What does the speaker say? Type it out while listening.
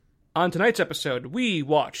On tonight's episode, we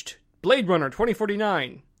watched Blade Runner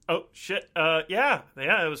 2049. Oh, shit. Yeah,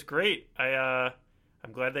 it was great. I'm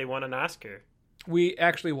glad they won an Oscar. We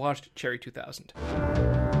actually watched Cherry 2000.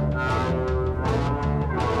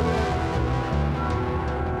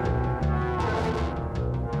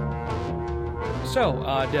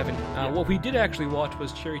 So, Devin, what we did actually watch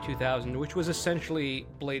was Cherry 2000, which was essentially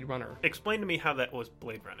Blade Runner. Explain to me how that was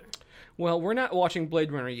Blade Runner. Well, we're not watching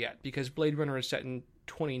Blade Runner yet, because Blade Runner is set in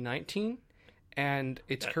 2019, and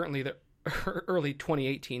it's currently the early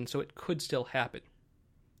 2018, so it could still happen.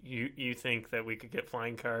 You think that we could get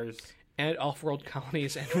flying cars? And off-world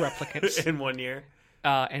colonies and replicants. In 1 year?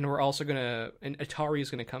 And we're also and Atari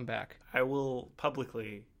is gonna come back. I will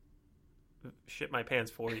publicly shit my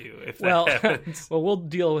pants for you if that happens. Well, we'll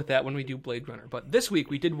deal with that when we do Blade Runner. But this week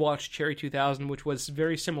we did watch Cherry 2000, which was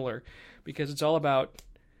very similar because it's all about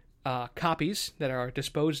copies that are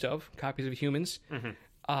disposed of, copies of humans. Mm-hmm.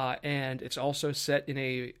 And it's also set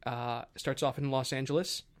in starts off in Los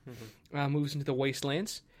Angeles, moves into the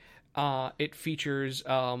wastelands. It features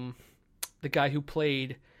the guy who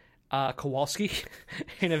played Kowalski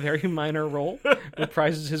in a very minor role,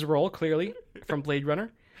 reprises his role clearly from Blade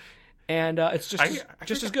Runner. And it's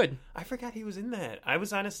just as good. I forgot he was in that. I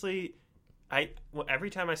was honestly,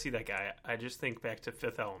 every time I see that guy, I just think back to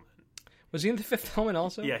Fifth Element. Was he in the Fifth Element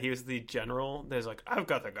also? Yeah, he was the general. There's like, I've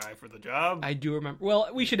got the guy for the job. I do remember. Well,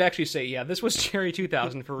 we should actually say, yeah, this was Cherry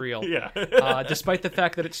 2000 for real. Yeah. Despite the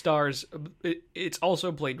fact that it stars, it's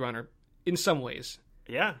also Blade Runner in some ways.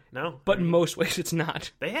 Yeah, no. But in most ways, it's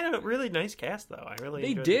not. They had a really nice cast, though. They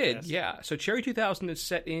enjoyed did, the cast. yeah. So Cherry 2000 is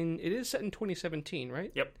set in 2017,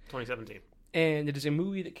 right? Yep, 2017. And it is a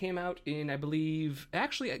movie that came out in, I believe,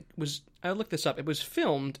 I looked this up. It was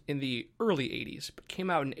filmed in the early 80s, but came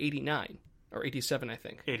out in 89, or 87, I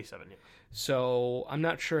think. 87, yeah. So I'm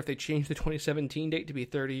not sure if they changed the 2017 date to be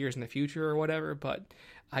 30 years in the future or whatever, but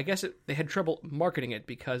I guess they had trouble marketing it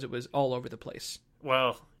because it was all over the place.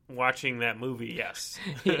 Well, watching that movie, yes.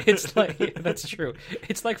 It's like, that's true.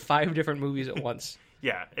 It's like 5 different movies at once.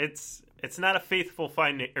 Yeah, it's not a fateful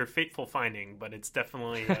finding, but it's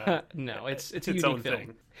definitely no, it's a its unique own film.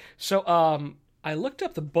 thing. So, I looked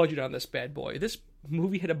up the budget on this bad boy. This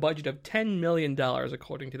movie had a budget of $10 million,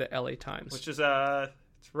 according to the LA Times. Which is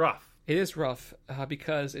it's rough. It is rough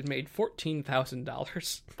because it made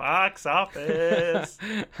 $14,000. Box office.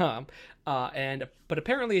 But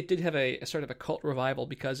apparently it did have a sort of a cult revival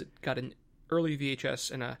because it got an early VHS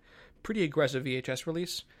and a pretty aggressive VHS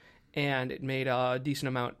release, and it made a decent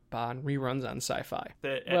amount on reruns on Sci-Fi.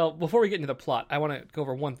 Well, before we get into the plot, I want to go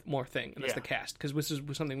over one more thing, and that's the cast, because this is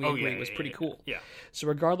something we agreed was pretty cool. Yeah. So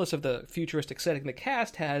regardless of the futuristic setting, the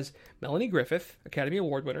cast has Melanie Griffith, Academy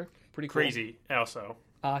Award winner, pretty cool. Crazy, also.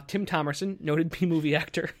 Tim Thomerson, noted B-movie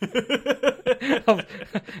actor.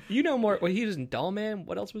 You know more. Well, he was in Doll Man.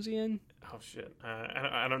 What else was he in? Oh, shit.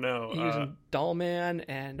 I don't know. He was in Doll Man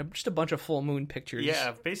and just a bunch of Full Moon pictures.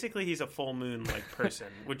 Yeah, basically he's a full moon-like person,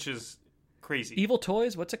 which is crazy. Evil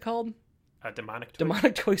Toys, what's it called? Demonic Toys.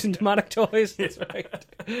 Demonic Toys and Demonic Toys. That's right.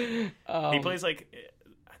 He plays like...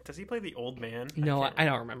 Does he play the old man? No, I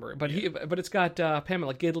don't remember. But but it's got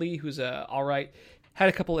Pamela Gidley, who's all right. Had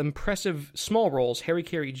a couple impressive small roles. Harry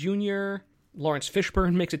Carey Jr., Lawrence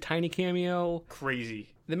Fishburne makes a tiny cameo.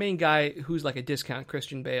 Crazy. The main guy, who's like a discount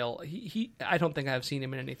Christian Bale, I don't think I've seen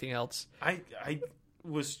him in anything else. I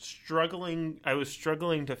was struggling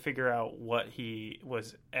to figure out what he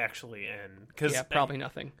was actually in. Probably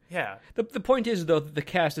nothing. Yeah. The point is, though, that the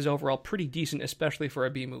cast is overall pretty decent, especially for a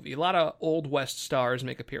B-movie. A lot of Old West stars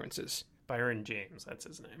make appearances. Byron James, that's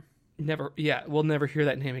his name. We'll never hear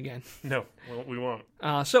that name again. No, we won't.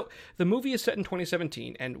 So, the movie is set in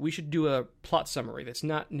 2017, and we should do a plot summary that's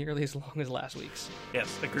not nearly as long as last week's.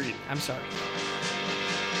 Yes, agreed. I'm sorry.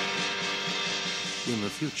 In the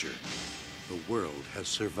future, the world has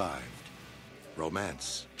survived.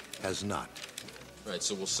 Romance has not. Right,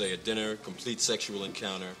 so we'll say a dinner, complete sexual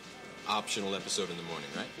encounter, optional episode in the morning,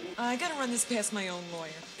 right? I gotta run this past my own lawyer.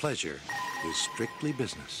 Pleasure is strictly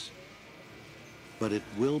business. But it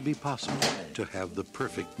will be possible to have the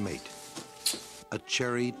perfect mate. A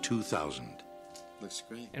Cherry 2000. Looks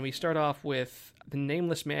great. And we start off with the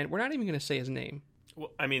nameless man. We're not even going to say his name.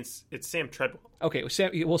 Well, I mean, it's Sam Treadwell. Okay,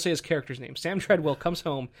 we'll say his character's name. Sam Treadwell comes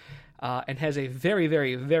home and has a very,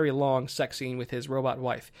 very, very long sex scene with his robot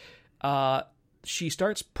wife. She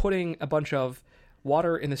starts putting a bunch of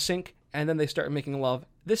water in the sink, and then they start making love.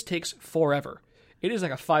 This takes forever. It is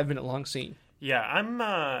like a 5-minute long scene. Yeah, I'm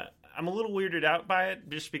a little weirded out by it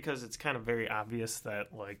just because it's kind of very obvious that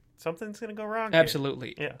like something's going to go wrong.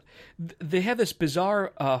 Absolutely. Here. Yeah. They have this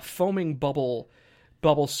bizarre foaming bubble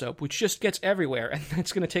bubble soap, which just gets everywhere, and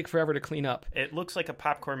it's going to take forever to clean up. It looks like a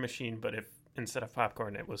popcorn machine, but if instead of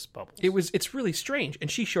popcorn, it was bubbles. It's really strange,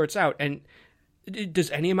 and she shorts out. And does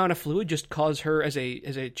any amount of fluid just cause her as a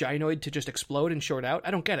gynoid to just explode and short out?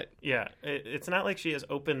 I don't get it. Yeah, it's not like she has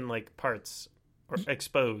open like parts or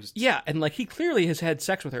exposed. Yeah, and like he clearly has had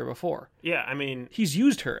sex with her before. Yeah, I mean, He's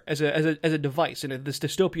used her as a device in this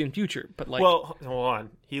dystopian future. But like, well, hold on,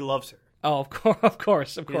 he loves her. oh, of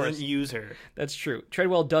course. He doesn't use her. That's true.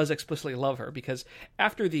 Treadwell does explicitly love her because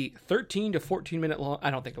after the 13 to 14 minute long,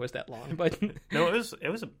 I don't think it was that long, but No, it was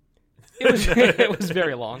it was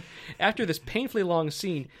very long. After this painfully long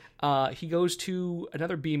scene, he goes to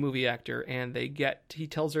another B movie actor, and he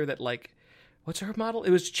tells her that like, what's her model?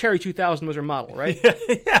 It was Cherry 2000 was her model, right?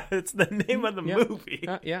 yeah, it's the name of the movie.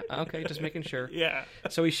 Yeah. Okay, just making sure. Yeah,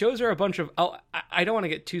 So he shows her a bunch of. Oh, I don't want to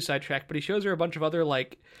get too sidetracked, but he shows her a bunch of other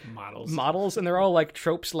like models, and they're all like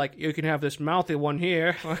tropes. Like you can have this mouthy one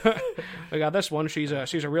here. We got this one. She's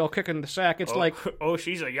a real kick in the sack. It's like, oh,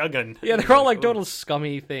 she's a young'un. yeah, they're all like total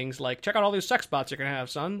scummy things. Like check out all these sex bots you're gonna have,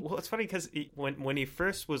 son. Well, it's funny because when he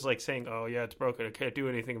first was like saying, "Oh yeah, it's broken. I can't do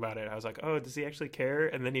anything about it," I was like, "Oh, does he actually care?"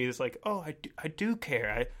 And then he was like, "Oh, I do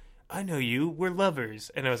care. I know you. We're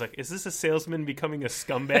lovers." And I was like, "Is this a salesman becoming a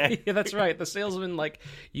scumbag?" Yeah, that's right. The salesman, like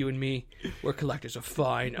you and me, we're collectors of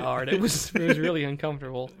fine art. It was really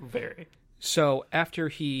uncomfortable. Very, So after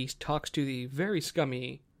he talks to the very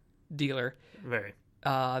scummy dealer, very.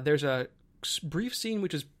 there's a brief scene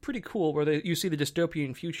which is pretty cool where you see the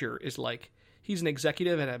dystopian future is like he's an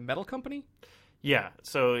executive at a metal company. Yeah.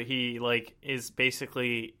 So he like is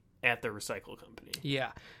basically at the recycle company.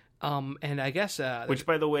 Yeah. And I guess Which,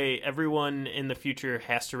 by the way, everyone in the future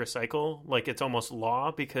has to recycle. Like, it's almost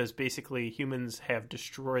law because basically humans have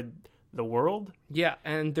destroyed the world. yeah,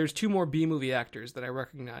 and there's two more B movie actors that I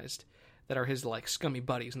recognized that are his like scummy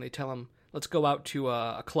buddies, and they tell him, "Let's go out to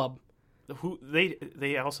a club." Who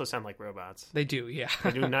they also sound like robots. They do, yeah.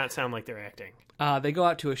 They do not sound like they're acting. They go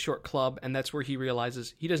out to a short club, and that's where he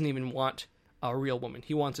realizes he doesn't even want a real woman.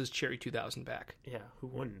 He wants his Cherry 2000 back. Yeah, who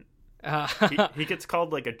wouldn't? He gets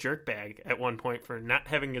called like a jerkbag at one point for not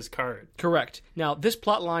having his card. Correct. Now, this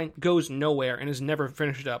plot line goes nowhere and is never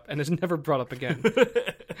finished up and is never brought up again.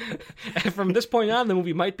 And from this point on, the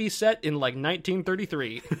movie might be set in like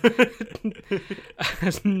 1933.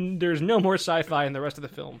 There's no more sci-fi in the rest of the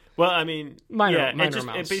film. Well, I mean, Minor it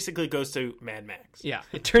amounts. basically goes to Mad Max. Yeah,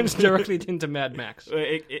 it turns directly into Mad Max.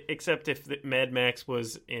 Except if Mad Max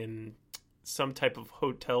was in some type of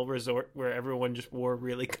hotel resort where everyone just wore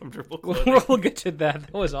really comfortable clothing. We'll get to that.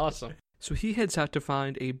 That was awesome. So he heads out to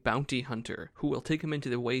find a bounty hunter who will take him into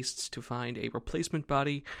the wastes to find a replacement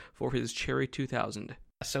body for his Cherry 2000.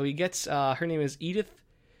 So he gets, her name is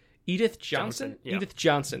Edith Johnson? Yeah. Edith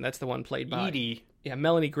Johnson, that's the one played by... Edie. Yeah,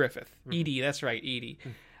 Melanie Griffith. Edie, that's right, Edie.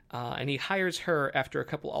 And he hires her after a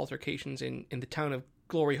couple altercations in the town of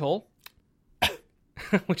Glory Hole,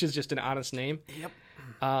 which is just an honest name. Yep.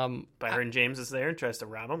 Byron James is there and tries to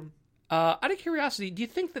rob him. Out of curiosity, do you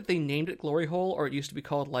think that they named it Glory Hole, or it used to be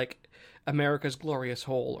called, like, America's Glorious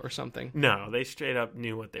Hole or something? No, they straight up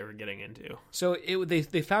knew what they were getting into. So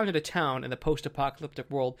they founded a town in the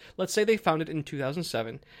post-apocalyptic world. Let's say they found it in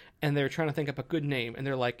 2007, and they're trying to think up a good name, and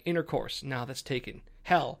they're like, Intercourse. No, that's taken.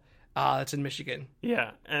 Hell. That's in Michigan.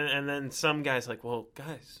 Yeah, and then some guy's like, well,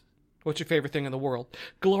 guys, what's your favorite thing in the world?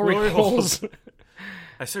 Glory holes.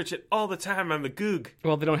 I search it all the time on the Goog.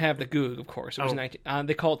 Well, they don't have the Goog, of course. It was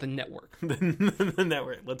they call it the network. The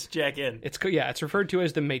network. Let's jack in. It's referred to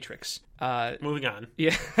as the Matrix. Moving on.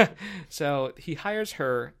 Yeah. So he hires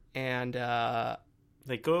her, and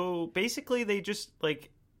they go. Basically, they just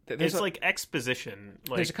like it's like exposition.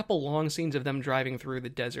 Like, there's a couple long scenes of them driving through the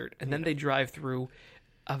desert, and then they drive through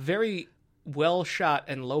a very well shot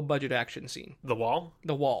and low budget action scene. The wall.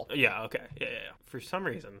 The wall. Yeah. Okay. Yeah. For some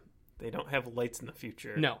reason, they don't have lights in the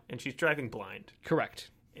future. No. And she's driving blind. Correct.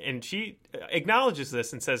 And she acknowledges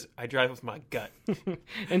this and says, I drive with my gut.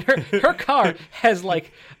 And her car has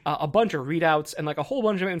like a bunch of readouts and like a whole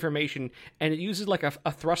bunch of information, and it uses like a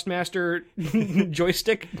Thrustmaster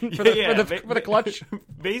joystick for the clutch.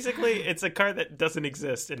 Basically, it's a car that doesn't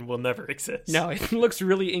exist and will never exist. No, it looks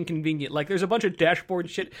really inconvenient. Like there's a bunch of dashboard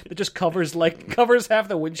shit that just covers half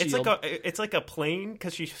the windshield. It's like a plane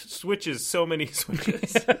because she switches so many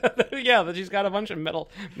switches. Yeah, but she's got a bunch of metal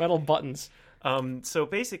buttons. So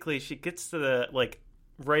basically, she gets to the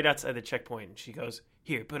right outside the checkpoint, and she goes,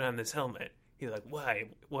 "Here, put on this helmet." He's like, "Why?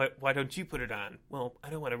 Why don't you put it on?" "Well,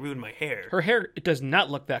 I don't want to ruin my hair." Her hair, it does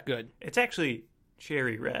not look that good. It's actually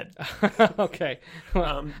cherry red. Okay.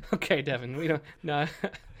 Okay, Devin. We don't. No.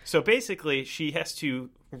 So basically, she has to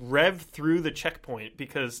rev through the checkpoint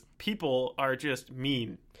because people are just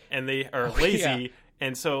mean and they are lazy. Yeah.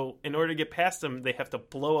 And so in order to get past them, they have to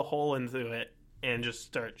blow a hole into it and just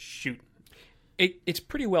start shooting. It's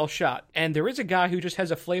pretty well shot, and there is a guy who just has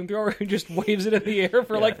a flamethrower who just waves it in the air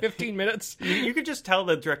for like 15 minutes. You could just tell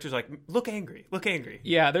the director's like, look angry, look angry.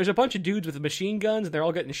 Yeah, there's a bunch of dudes with machine guns, and they're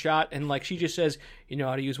all getting shot, and like she just says, you know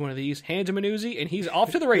how to use one of these, hands him an Uzi, and he's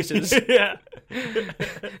off to the races. Yeah.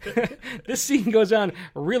 This scene goes on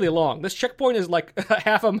really long. This checkpoint is like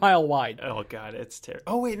half a mile wide. Oh, God, it's terrible.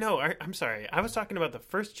 Oh, wait, no, I'm sorry. I was talking about the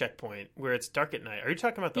first checkpoint where it's dark at night. Are you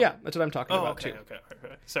talking about the... Yeah, that's what I'm talking about, okay, too.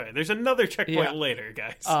 okay. Sorry, there's another checkpoint Yeah. later,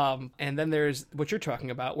 guys. And then there's what you're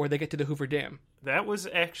talking about, where they get to the Hoover Dam. That was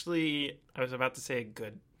actually... I was about to say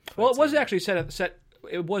good. Well, it was actually set.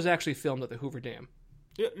 It was actually filmed at the Hoover Dam.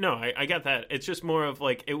 Yeah, no, I got that. It's just more of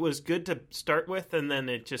like, it was good to start with, and then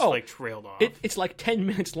it just trailed off. It's like 10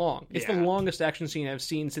 minutes long. It's the Yeah. longest action scene I've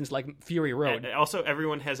seen since like Fury Road. Also,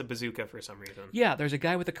 everyone has a bazooka for some reason. Yeah, there's a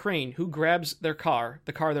guy with a crane who grabs their car,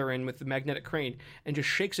 the car they're in with the magnetic crane, and just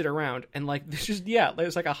shakes it around. And like,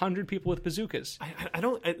 there's like 100 people with bazookas. I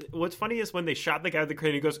don't... what's funny is when they shot the guy with the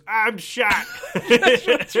crane, he goes, I'm shot!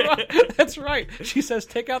 That's right. That's right. She says,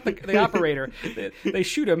 take out the operator. They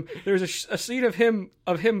shoot him. There's a scene of him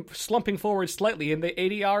slumping forward slightly, and they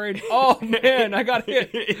ADR in. Oh man, I got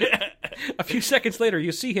hit. A few seconds later,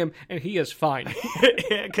 you see him, and he is fine.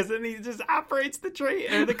 Yeah, because then he just operates the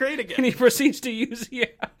crane again. And he proceeds to use. Yeah,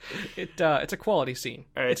 it's a quality scene.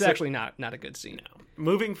 All right, it's so- actually not a good scene.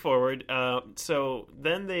 Moving forward, so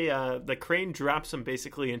then the crane drops them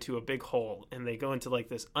basically into a big hole, and they go into like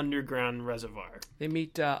this underground reservoir. They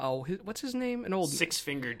meet what's his name? An old Six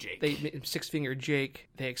Finger Jake. They meet Six Finger Jake.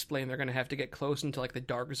 They explain they're going to have to get close into like the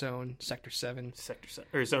dark zone, Sector 7.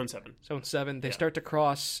 Zone 7. Zone 7. They start to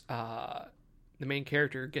cross. The main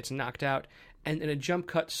character gets knocked out, and in a jump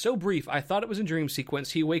cut so brief, I thought it was a dream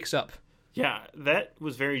sequence. He wakes up. Yeah, that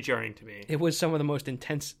was very jarring to me. It was some of the most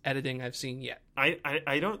intense editing I've seen yet.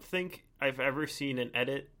 I don't think I've ever seen an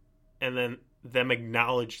edit and then them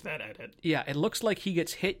acknowledge that edit. Yeah, it looks like he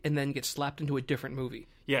gets hit and then gets slapped into a different movie.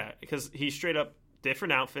 Yeah, because he's straight up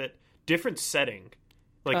different outfit, different setting,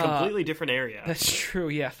 like completely different area. That's true.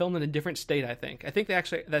 Yeah, filmed in a different state. I think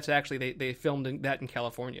they filmed that in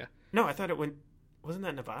California. No, I thought it went. Wasn't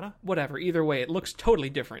that Nevada? Whatever. Either way, it looks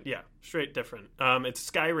totally different. Yeah, straight different. It's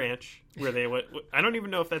Sky Ranch where they went. I don't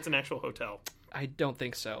even know if that's an actual hotel. I don't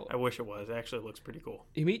think so. I wish it was. It actually looks pretty cool.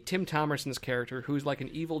 You meet Tim Thomerson's character, who's like an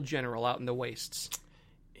evil general out in the wastes.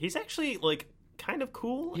 He's actually like kind of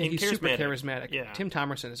cool. Yeah, and he's super charismatic. Yeah, Tim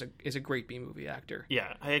Thomerson is a great B movie actor.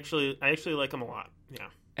 Yeah, I actually like him a lot. Yeah,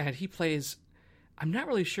 and he plays. I'm not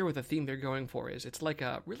really sure what the theme they're going for is. It's like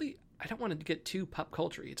a really. I don't want to get too pop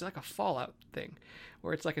culture. It's like a Fallout thing,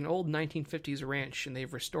 where it's like an old 1950s ranch, and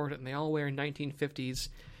they've restored it, and they all wear 1950s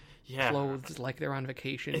clothes like they're on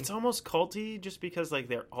vacation. It's almost culty, just because like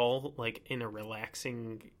they're all like in a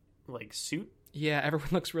relaxing like suit. Yeah, everyone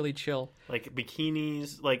looks really chill. Like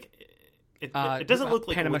bikinis, like it doesn't look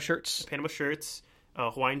like Panama shirts,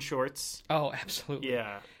 Hawaiian shorts. Oh, absolutely.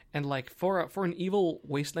 Yeah, and like for an evil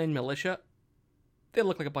wasteland militia. They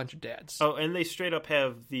look like a bunch of dads. Oh, and they straight up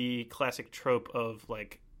have the classic trope of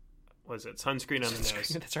like, what is it, sunscreen on the nose?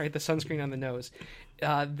 That's right, the sunscreen on the nose.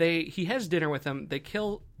 He has dinner with them. They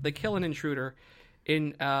kill an intruder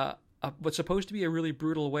in what's supposed to be a really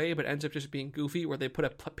brutal way, but ends up just being goofy, where they put a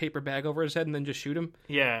paper bag over his head and then just shoot him.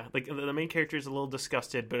 Yeah, like the main character is a little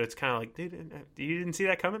disgusted, but it's kind of like, dude, you didn't see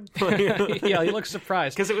that coming? Yeah, he looks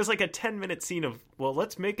surprised. Because it was like a 10-minute scene of, well,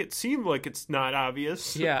 let's make it seem like it's not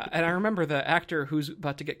obvious. Yeah, and I remember the actor who's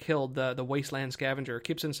about to get killed, the wasteland scavenger,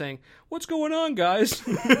 keeps on saying, "What's going on, guys?"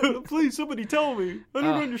 Please, somebody tell me. I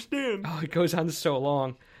don't understand. Oh, it goes on so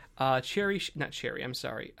long. The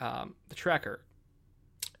tracker.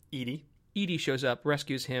 Edie shows up,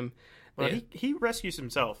 rescues him. Well, he rescues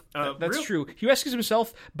himself. That's true. He rescues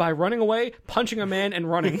himself by running away, punching a man,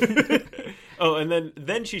 and running. Oh, and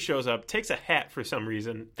then she shows up, takes a hat for some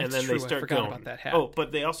reason, and then true. they start I forgot going. about that hat. Oh,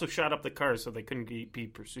 but they also shot up the cars so they couldn't be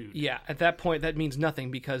pursued. Yeah, at that point, that means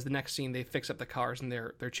nothing because the next scene they fix up the cars and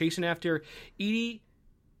they're chasing after Edie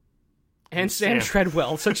and Sam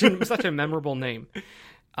Treadwell. Such a memorable name.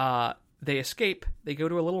 They escape. They go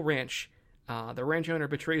to a little ranch. The ranch owner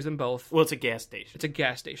betrays them both. Well, it's a gas station. It's a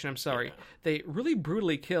gas station. I'm sorry. Yeah. They really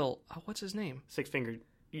brutally kill. What's his name? Six Finger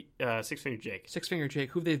Jake. Six Finger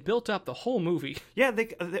Jake, who they've built up the whole movie. Yeah.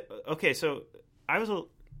 Okay. So I was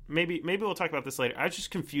maybe we'll talk about this later. I was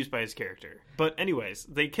just confused by his character. But anyways,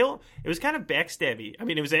 they kill. It was kind of backstabby. I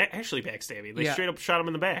mean, it was actually backstabby. They straight up shot him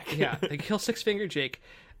in the back. Yeah. They kill Six Finger Jake.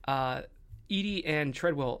 Edie and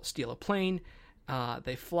Treadwell steal a plane.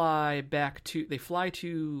 They fly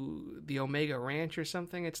to the Omega Ranch or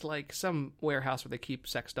something. It's like some warehouse where they keep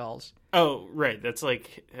sex dolls. Oh, right. That's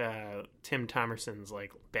like Tim Thomerson's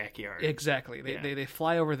like backyard. Exactly. They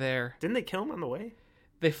fly over there. Didn't they kill him on the way?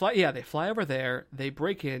 They fly over there. They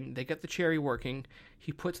break in. They get the Cherry working.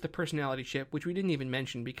 He puts the personality chip, which we didn't even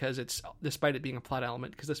mention because it's, despite it being a plot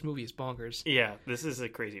element, because this movie is bonkers. Yeah, this is a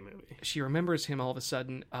crazy movie. She remembers him all of a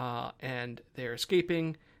sudden, and they're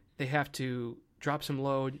escaping. They have to drop some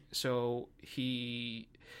load, so he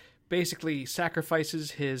basically sacrifices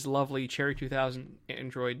his lovely Cherry 2000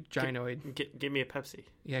 android Gynoid. Give me a Pepsi.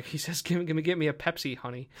 Yeah, he says, "Give me a Pepsi,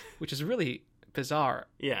 honey," which is really bizarre.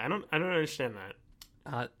 Yeah, I don't understand that.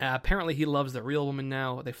 Apparently, he loves the real woman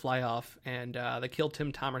now. They fly off, and they kill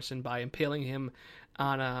Tim Thomerson by impaling him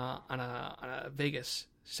on a Vegas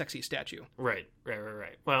sexy statue. Right.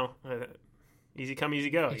 Well, easy come, easy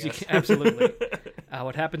go. I guess. Absolutely.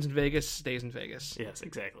 What happens in Vegas stays in Vegas. Yes,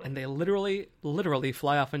 exactly. And they literally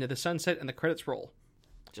fly off into the sunset, and the credits roll.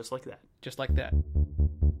 Just like that. Just like that.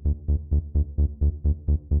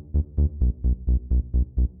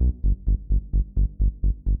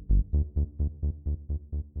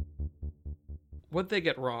 What did they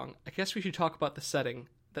get wrong? I guess we should talk about the setting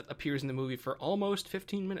that appears in the movie for almost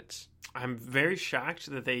 15 minutes. I'm very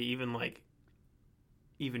shocked that they even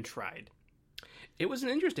tried. It was an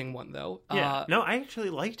interesting one, though. Yeah. No, I actually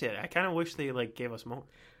liked it. I kind of wish they gave us more.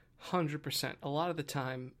 100%. A lot of the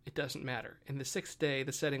time, it doesn't matter. In The Sixth Day,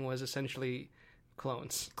 the setting was essentially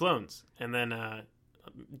clones. And then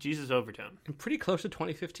Jesus Overtone. And pretty close to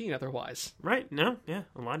 2015 otherwise. Right. No, yeah.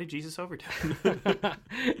 A lot of Jesus Overtone.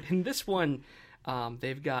 In this one,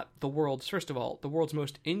 they've got the world's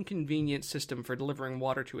most inconvenient system for delivering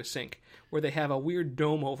water to a sink, where they have a weird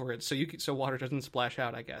dome over it so water doesn't splash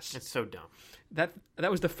out, I guess. It's so dumb. That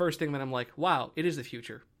was the first thing that I'm like, wow, it is the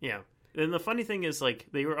future. Yeah. And the funny thing is,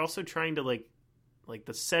 they were also trying to, the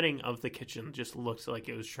setting of the kitchen just looked like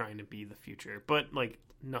it was trying to be the future. But,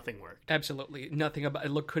 nothing worked. Absolutely. Nothing about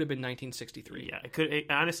it could have been 1963. Yeah.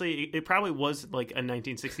 Honestly, it probably was, a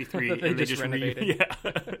 1963. They and just renovated. Yeah.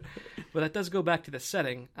 But that does go back to the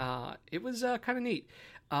setting. It was kind of neat.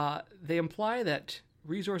 They imply that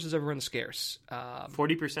resources have run scarce.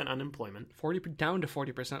 40% unemployment. Down to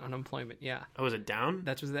 40% unemployment. Yeah. Oh, was it down?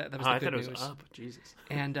 That was the good I thought news. It was up. Jesus.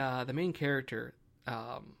 And the main character,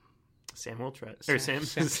 Sam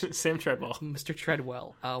Treadwell, Mr.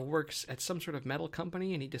 Treadwell, works at some sort of metal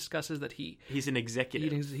company, and he discusses that he's an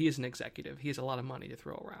executive. He is an executive. He has a lot of money to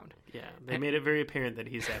throw around. Yeah, they made it very apparent that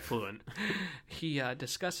he's affluent. He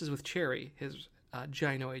discusses with Cherry, his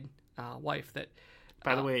gynoid wife, that.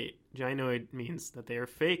 By the way, gynoid means that they are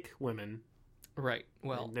fake women. Right.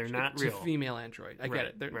 Well, they're not it's real. A female android. I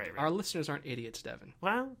get it. Right. Our listeners aren't idiots, Devin.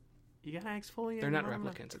 Well, you gotta exfoliate. They're not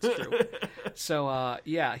replicants. It's true. So,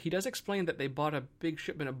 he does explain that they bought a big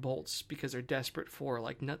shipment of bolts because they're desperate for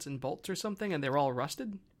nuts and bolts or something, and they're all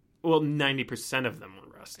rusted. Well, 90% of them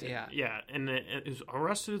were rusted. Yeah, and it was all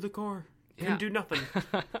rusted to the core. Yeah. Couldn't do nothing.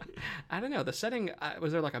 I don't know. The setting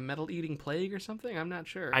was there a metal-eating plague or something? I'm not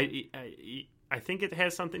sure. I think it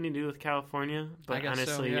has something to do with California, but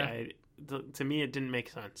honestly, so, yeah. To me, it didn't make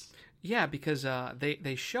sense. Yeah, because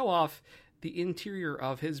they show off the interior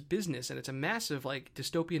of his business, and it's a massive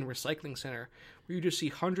dystopian recycling center where you just see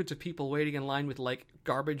hundreds of people waiting in line with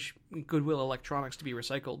garbage Goodwill electronics to be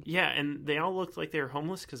recycled. Yeah, and they all looked like they were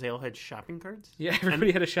homeless because they all had shopping carts. Yeah,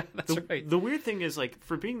 everybody had a shop. That's right. The weird thing is,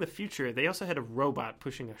 for being the future, they also had a robot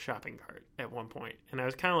pushing a shopping cart at one point, and I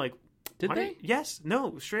was kind of like. Did they? Yes.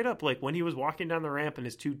 No, straight up. When he was walking down the ramp and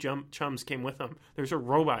his two chums came with him, there's a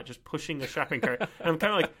robot just pushing a shopping cart. And I'm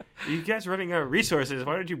kind of like, are you guys running out of resources?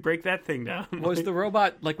 Why did you break that thing down? Was the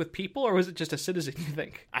robot with people, or was it just a citizen, you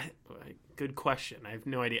think? Good question. I have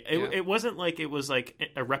no idea. It wasn't it was a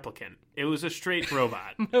replicant. It was a straight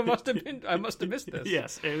robot. I must have missed this.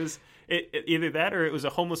 Yes. It was either that or it was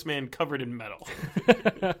a homeless man covered in metal.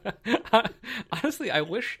 Honestly, I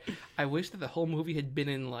wish that the whole movie had been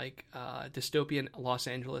in dystopian Los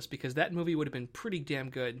Angeles, because that movie would have been pretty damn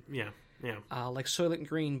good. Yeah. Like Soylent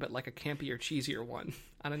Green, but a campier, cheesier one.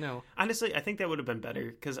 I don't know. Honestly, I think that would have been better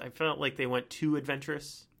because I felt like they went too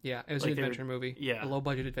adventurous. Yeah, it was an adventure movie. Yeah. A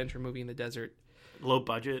low-budget adventure movie in the desert. Low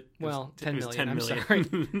budget? Well, $10 million. 10 million. I'm sorry.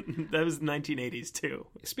 That was 1980s, too.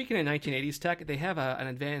 Speaking of 1980s tech, they have an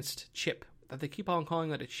advanced chip. They keep on calling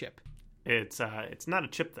it a chip. It's not a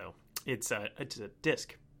chip, though. It's a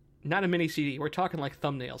disc. not a mini CD. We're talking like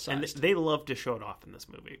thumbnail And size. they love to show it off in this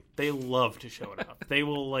movie. They love to show it off. They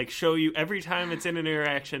will like show you every time it's in an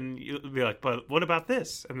interaction. You'll be like, "But what about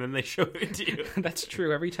this?" And then they show it to you. That's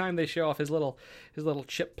true. Every time they show off his little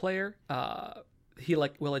chip player, he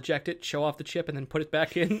like will eject it, show off the chip, and then put it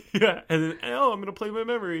back in. Yeah, and then I'm gonna play my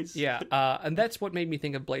memories. Yeah, and that's what made me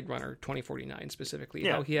think of Blade Runner 2049 specifically.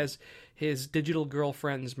 Yeah. How he has his digital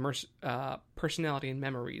girlfriend's personality and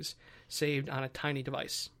memories saved on a tiny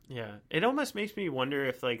device. Yeah, it almost makes me wonder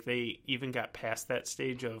if like they even got past that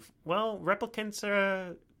stage of, well, replicants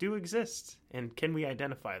do exist, and can we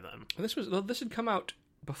identify them? This had come out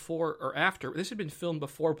before or after. This had been filmed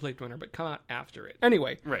before Blade Runner, but come out after it.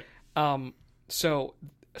 Anyway, Right. So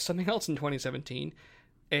something else in 2017.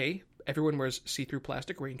 Everyone wears see-through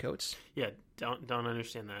plastic raincoats. Yeah, don't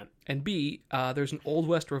understand that. And B, there's an Old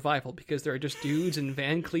West revival because there are just dudes in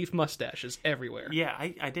Van Cleef mustaches everywhere. Yeah,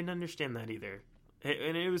 I didn't understand that either.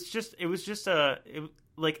 And it was just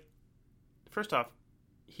like, first off,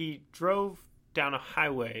 he drove down a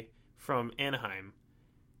highway from Anaheim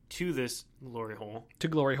to this glory hole, To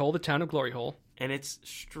Glory Hole, the town of Glory Hole. and it's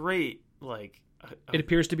straight like It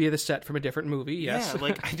appears to be the set from a different movie, yes. yeah,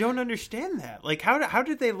 like I don't understand that. Like how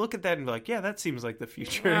did they look at that and be like, yeah, that seems like the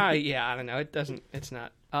future? Yeah, I don't know. It's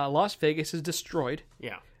not. Las Vegas is destroyed.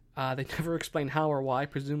 Yeah, They never explain how or why,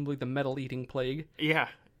 presumably the metal-eating plague. yeah.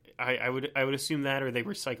 I would assume that, or they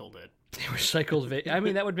recycled it. They recycled I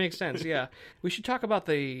mean, that would make sense, yeah. We should talk about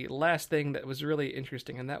the last thing that was really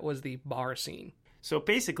interesting, and that was the bar scene. So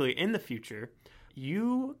basically, in the future,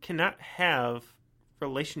 you cannot have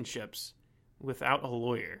relationships without a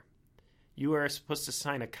lawyer. You are supposed to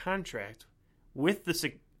sign a contract with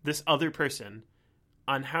this other person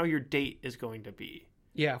on how your date is going to be.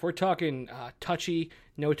 Yeah, if we're talking touchy,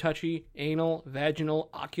 no touchy, anal, vaginal,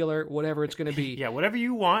 ocular, whatever it's going to be. Yeah, whatever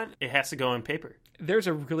you want, it has to go on paper. There's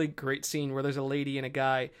a really great scene where there's a lady and a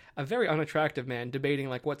guy, a very unattractive man, debating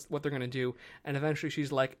like what they're going to do, and eventually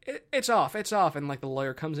she's like, it's off, and like the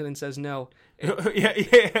lawyer comes in and says no. Yeah.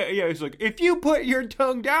 He's like, if you put your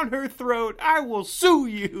tongue down her throat, I will sue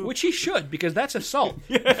you. Which he should, because that's assault.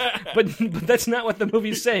 But that's not what the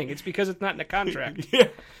movie's saying. It's because it's not in a contract. Yeah.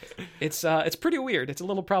 It's pretty weird. It's a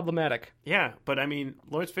little problematic. Yeah, but I mean,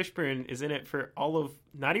 Lawrence Fishburne is in it for all of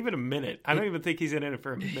not even a minute. I don't even think he's in it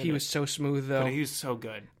for a minute. He was so smooth, though. But he was so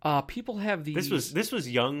good. People have these. This was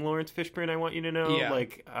young Lawrence Fishburne. I want you to know, Yeah.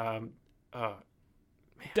 like,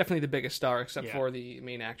 Definitely the biggest star, except Yeah. for the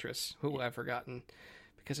main actress, who I've forgotten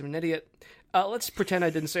because I'm an idiot. Let's pretend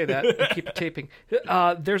I didn't say that and keep taping.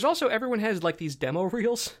 There's also, everyone has like these demo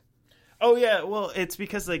reels. oh yeah, well, it's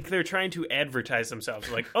because like they're trying to advertise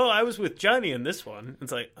themselves. Like, oh, I was with Johnny in this one.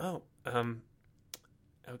 It's like, oh,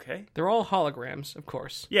 okay. They're all holograms, of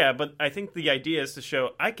course. Yeah, but I think the idea is to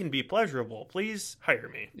show I can be pleasurable. Please hire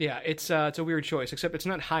me. Yeah, it's a weird choice, except it's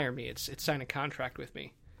not hire me, it's sign a contract with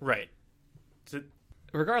me. Right. So,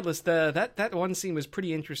 Regardless, that one scene was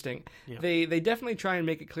pretty interesting. Yeah. They definitely try and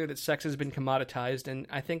make it clear that sex has been commoditized, and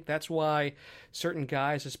I think that's why certain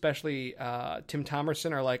guys, especially Tim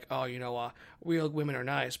Thomerson, are like, oh, real women are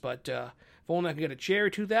nice, but if only I could get a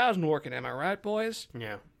Cherry 2000 working, am I right, boys?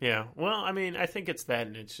 yeah. Well, I mean, I think it's that,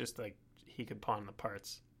 and it's just like he could pawn the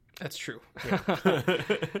parts. That's true.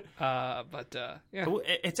 Yeah. Yeah. Well,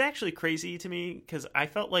 it's actually crazy to me because I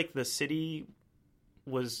felt like the city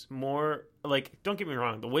was more like, don't get me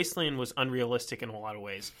wrong, the Wasteland was unrealistic in a lot of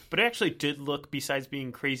ways, but it actually did look, besides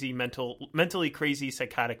being crazy, mentally crazy,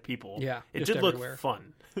 psychotic people. Yeah, it just did everywhere. look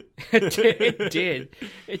fun. It did.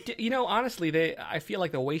 Honestly, I feel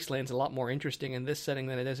like the Wasteland's a lot more interesting in this setting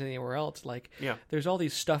than it is anywhere else. Like, Yeah. there's all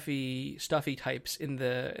these stuffy types in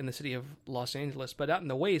the city of Los Angeles, but out in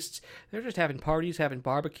the wastes, they're just having parties, having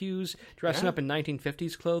barbecues, dressing Yeah. up in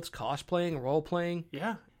 1950s clothes, cosplaying, role playing.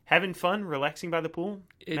 Yeah. Having fun, relaxing by the pool,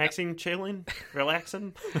 maxing, chilling,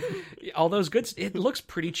 relaxing. All those goods. It looks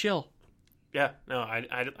pretty chill. Yeah, no,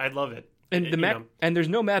 I love it. And It- and there's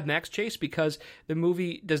no Mad Max chase because the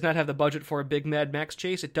movie does not have the budget for a big Mad Max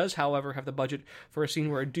chase. It does, however, have the budget for a scene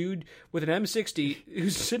where a dude with an M60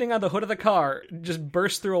 who's sitting on the hood of the car just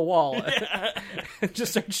bursts through a wall and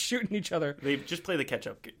just starts shooting each other. They just play the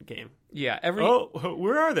catch-up game. Yeah, Oh,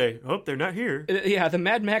 where are they? Oh, they're not here. yeah, the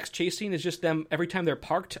Mad Max chase scene is just them. Every time they're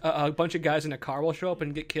parked, a bunch of guys in a car will show up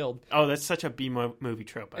and get killed. Oh, that's such a movie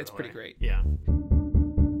trope, by It's the way. pretty great. Yeah.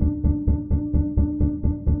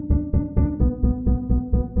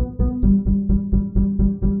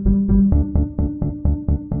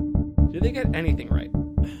 Did they get anything right?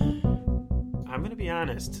 I'm going to be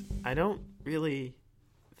honest. I don't really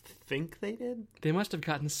think they did. They must have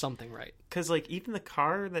gotten something right. Because, like, even the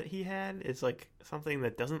car that he had is, like, something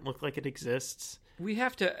that doesn't look like it exists. we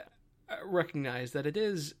have to recognize that it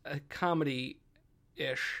is a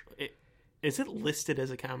comedy-ish. Is it listed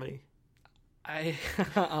as a comedy?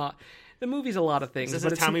 The movie's a lot of things. Is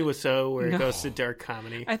this a Tommy Wiseau where No. it goes to dark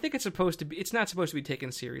comedy? I think it's supposed to be. It's not supposed to be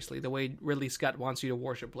taken seriously the way Ridley Scott wants you to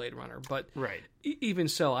worship Blade Runner. But Right. Even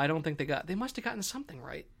so, I don't think they must have gotten something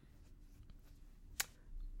right.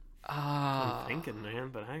 I'm thinking,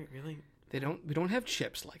 man, but I really... We don't have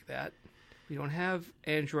chips like that. We don't have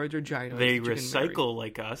androids or gynos. They that you can marry. recycle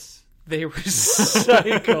like us. They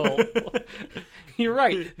recycle. You're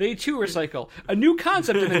right. They too recycle. A new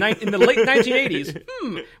concept in the late 1980s.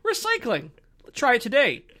 Recycling. Let's try it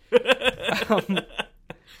today.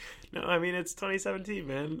 No, I mean, it's 2017,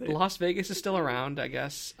 man. Las Vegas is still around, I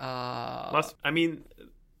guess. Some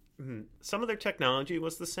of their technology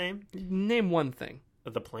was the same. Name one thing.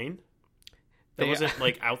 The plane. That wasn't,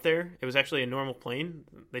 like, out there. It was actually a normal plane.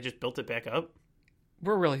 They just built it back up.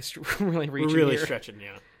 We're really reaching We're really here. stretching,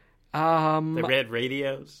 yeah. They had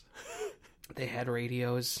radios. They had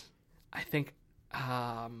radios. I think.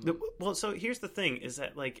 Well, so here's the thing: is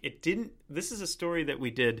that like it didn't. This is a story that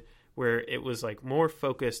we did where it was like more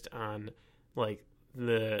focused on like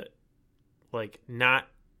the not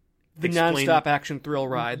the nonstop action thrill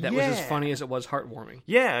ride that was as funny as it was heartwarming.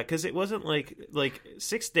 Yeah, because it wasn't like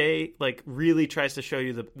Sixth Day like really tries to show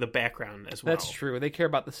you the background as well. That's true. They care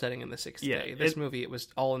about the setting in the Sixth Day. This movie, it was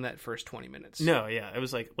all in that first 20 minutes. No, yeah, it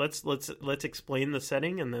was like let's explain the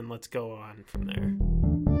setting and then let's go on from there.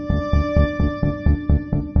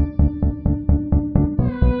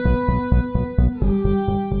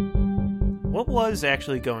 What was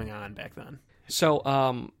actually going on back then? So,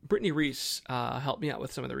 Brittany Reese helped me out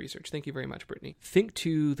with some of the research. Thank you very much, Brittany. Think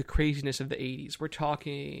to the craziness of the 80s. We're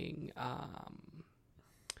talking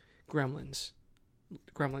Gremlins.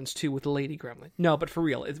 Gremlins 2 with Lady Gremlin. No, but for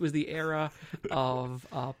real, it was the era of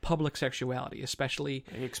public sexuality, especially...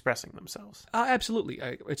 Expressing themselves. Absolutely.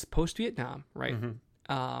 It's post-Vietnam, right?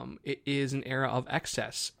 Mm-hmm. It is an era of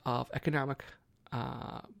excess, of economic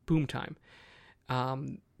boom time.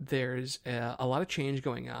 There's a lot of change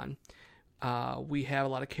going on. We have a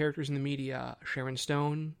lot of characters in the media. Sharon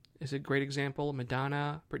Stone is a great example.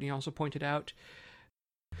 Madonna, Brittany also pointed out.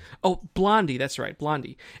 Oh, Blondie, that's right,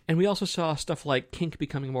 Blondie. And we also saw stuff like kink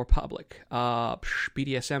becoming more public,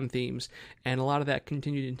 BDSM themes, and a lot of that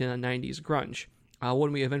continued into the 90s grunge.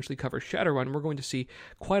 When we eventually cover Shadowrun, we're going to see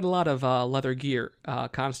quite a lot of leather gear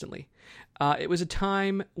constantly. It was a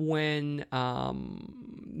time when,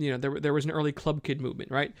 there was an early club kid movement,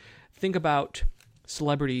 right? Think about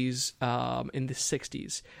celebrities in the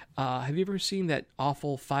 60s. Have you ever seen that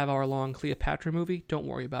awful 5-hour-long Cleopatra movie? Don't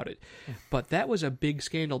worry about it. But that was a big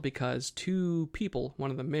scandal because two people, one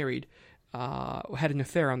of them married, had an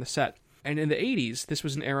affair on the set. And in the 80s, this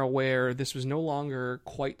was an era where this was no longer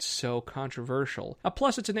quite so controversial.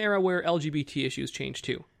 Plus, it's an era where LGBT issues changed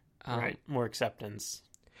too. Right, more acceptance.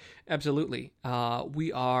 Absolutely.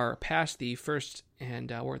 We are past the first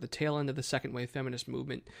and we're at the tail end of the second wave feminist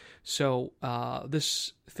movement. So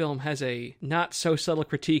this film has a not so subtle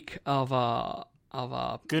critique of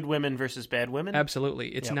good women versus bad women. Absolutely.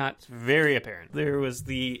 It's not. It's very apparent. There was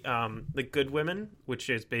the good women, which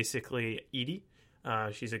is basically Edie.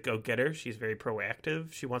 She's a go-getter. She's very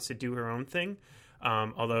proactive. She wants to do her own thing.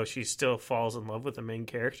 Although she still falls in love with the main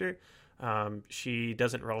character. She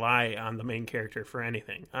doesn't rely on the main character for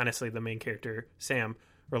anything. Honestly, the main character, Sam,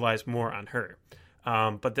 relies more on her.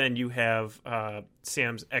 But then you have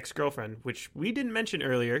Sam's ex-girlfriend, which we didn't mention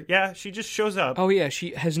earlier. Yeah, she just shows up. Oh, yeah,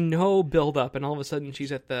 she has no build-up, and all of a sudden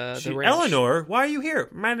she's at the ranch. Eleanor, why are you here?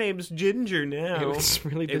 My name's Ginger now. It was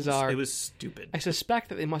really bizarre. It was stupid. I suspect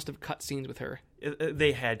that they must have cut scenes with her.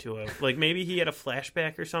 They had to have. Like, maybe he had a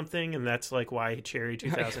flashback or something, and that's, like, why Cherry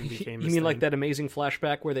 2000 became You mean like that amazing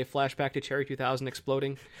flashback where they flash back to Cherry 2000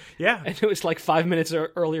 exploding? Yeah. And it was like 5 minutes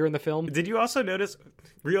earlier in the film. Did you also notice,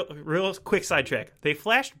 real quick sidetrack, they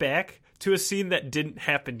flashed back to a scene that didn't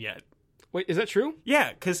happen yet. Wait, is that true? Yeah,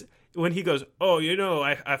 because when he goes,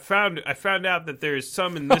 I found out that there's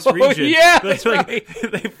some in this region. Yeah, that's right.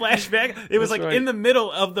 They flash back. It was That's like right. in the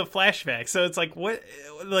middle of the flashback. So it's like, what?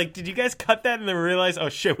 Like, did you guys cut that and then realize, oh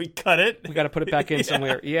shit, we cut it? We got to put it back in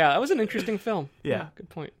somewhere. Yeah, that was an interesting film. Yeah. Good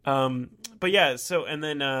point. But yeah, so, and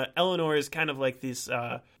then Eleanor is kind of like this,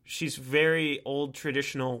 she's very old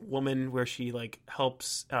traditional woman where she like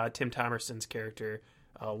helps Tim Thomerson's character,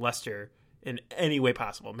 Lester, in any way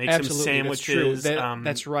possible. Makes Absolutely, him that's true. sandwiches.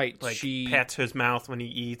 That's right. Like She pats his mouth when he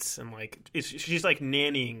eats, and like she's like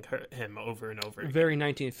nannying him over and over. Very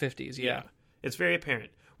 1950s. Yeah. It's very apparent.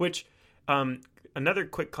 Which another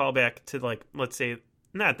quick callback to like, let's say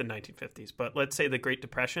not the 1950s, but let's say the Great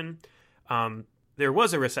Depression. there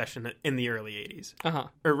was a recession in the early 80s. Uh-huh.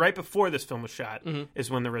 Or right before this film was shot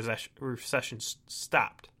is when the recession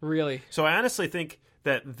stopped. Really? So I honestly think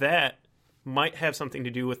that might have something to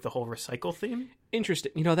do with the whole recycle theme.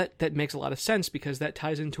 Interesting. That makes a lot of sense because that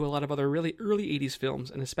ties into a lot of other really early 80s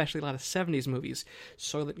films and especially a lot of 70s movies.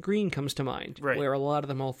 Soylent Green comes to mind, right, where a lot of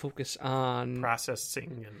them all focus on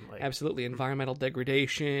processing and absolutely environmental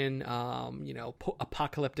degradation,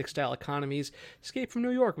 apocalyptic style economies. Escape from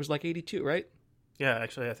New York was like 82, right? Yeah,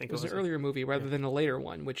 actually, I think it was an earlier movie rather than a later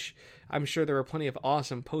one, which I'm sure there were plenty of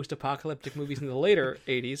awesome post-apocalyptic movies in the later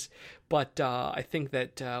 80s, but I think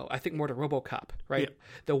more to RoboCop, right? Yeah.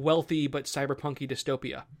 The wealthy but cyberpunky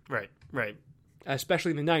dystopia. Right.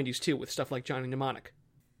 Especially in the 90s, too, with stuff like Johnny Mnemonic.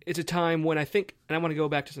 It's a time when I think, and I want to go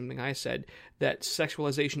back to something I said, that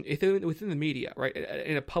sexualization within the media, right,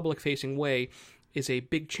 in a public-facing way, is a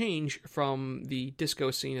big change from the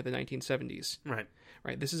disco scene of the 1970s.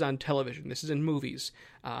 Right, this is on television. This is in movies.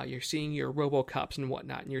 You're seeing your RoboCops and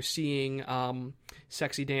whatnot, and you're seeing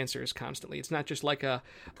sexy dancers constantly. It's not just like a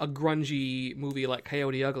grungy movie like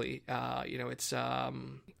Coyote Ugly. It's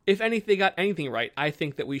if they got anything right, I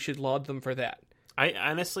think that we should laud them for that. I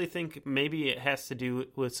honestly think maybe it has to do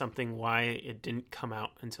with something why it didn't come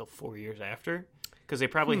out until 4 years after, because they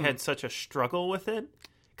probably had such a struggle with it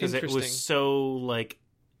because it was so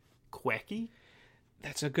quacky.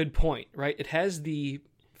 That's a good point, right? It has the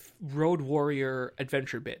Road Warrior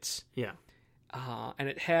adventure bits. Yeah. And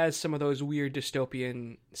it has some of those weird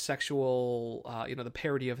dystopian sexual, the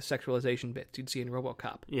parody of sexualization bits you'd see in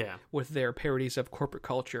RoboCop. Yeah. With their parodies of corporate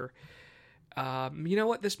culture. You know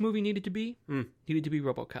what this movie needed to be? Needed to be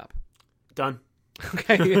RoboCop. Done.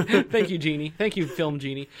 Okay. Thank you, Genie. Thank you, Film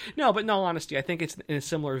Genie. No, but in all honesty, I think it's in a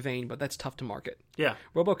similar vein, but that's tough to market. Yeah.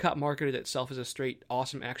 RoboCop marketed itself as a straight,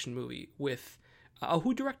 awesome action movie with...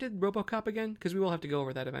 who directed RoboCop again? Because we will have to go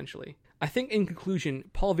over that eventually. I think, in conclusion,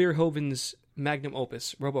 Paul Verhoeven's magnum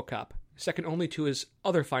opus, RoboCop, second only to his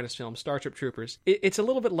other finest film, Starship Troopers, it's a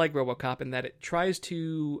little bit like RoboCop in that it tries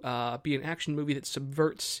to be an action movie that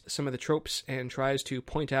subverts some of the tropes and tries to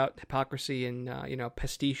point out hypocrisy and,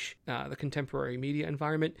 pastiche the contemporary media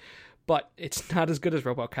environment. But it's not as good as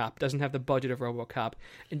RoboCop, doesn't have the budget of RoboCop,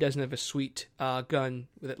 and doesn't have a sweet gun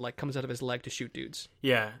that comes out of his leg to shoot dudes.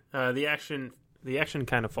 Yeah, the action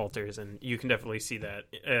kind of falters, and you can definitely see that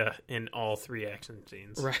in all three action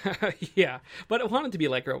scenes. Right. Yeah, but it wanted to be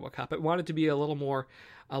like RoboCop. It wanted to be a little more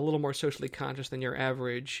socially conscious than your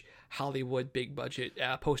average Hollywood big budget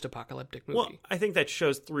post-apocalyptic movie. Well, I think that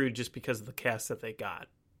shows through just because of the cast that they got.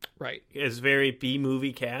 Right. It's very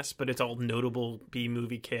B-movie cast, but it's all notable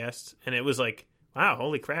B-movie cast, and it was like, wow,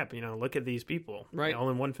 holy crap! Look at these people, right, all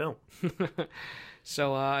in one film.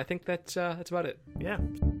 So I think that's about it. Yeah.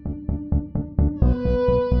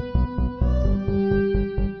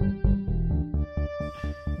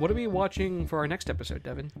 What are we watching for our next episode,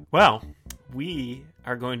 Devin? Well, we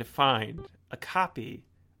are going to find a copy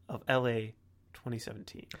of LA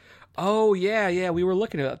 2017. Oh, yeah. We were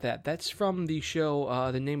looking at that. That's from the show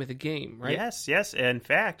The Name of the Game, right? Yes. In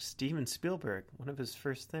fact, Steven Spielberg, one of his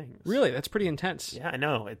first things. Really? That's pretty intense. Yeah, I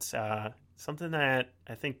know. It's something that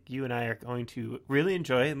I think you and I are going to really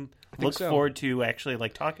enjoy and look forward to actually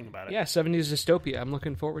talking about it. Yeah, 70s dystopia. I'm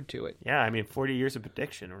looking forward to it. Yeah, 40 years of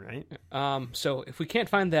addiction, right? So if we can't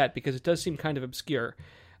find that, because it does seem kind of obscure,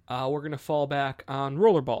 we're going to fall back on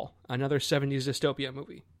Rollerball, another 70s dystopia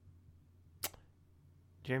movie.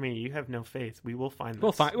 Jeremy, you have no faith. We will find this.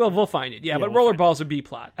 We'll find it. Yeah, but Rollerball's a B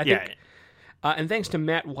plot. I think. And thanks to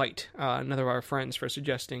Matt White, another of our friends, for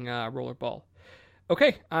suggesting Rollerball.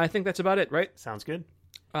 Okay, I think that's about it, right? Sounds good.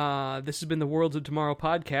 This has been the Worlds of Tomorrow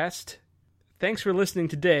podcast. Thanks for listening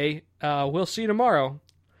today. We'll see you tomorrow.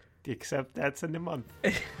 Except that's in a month.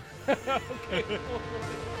 Okay.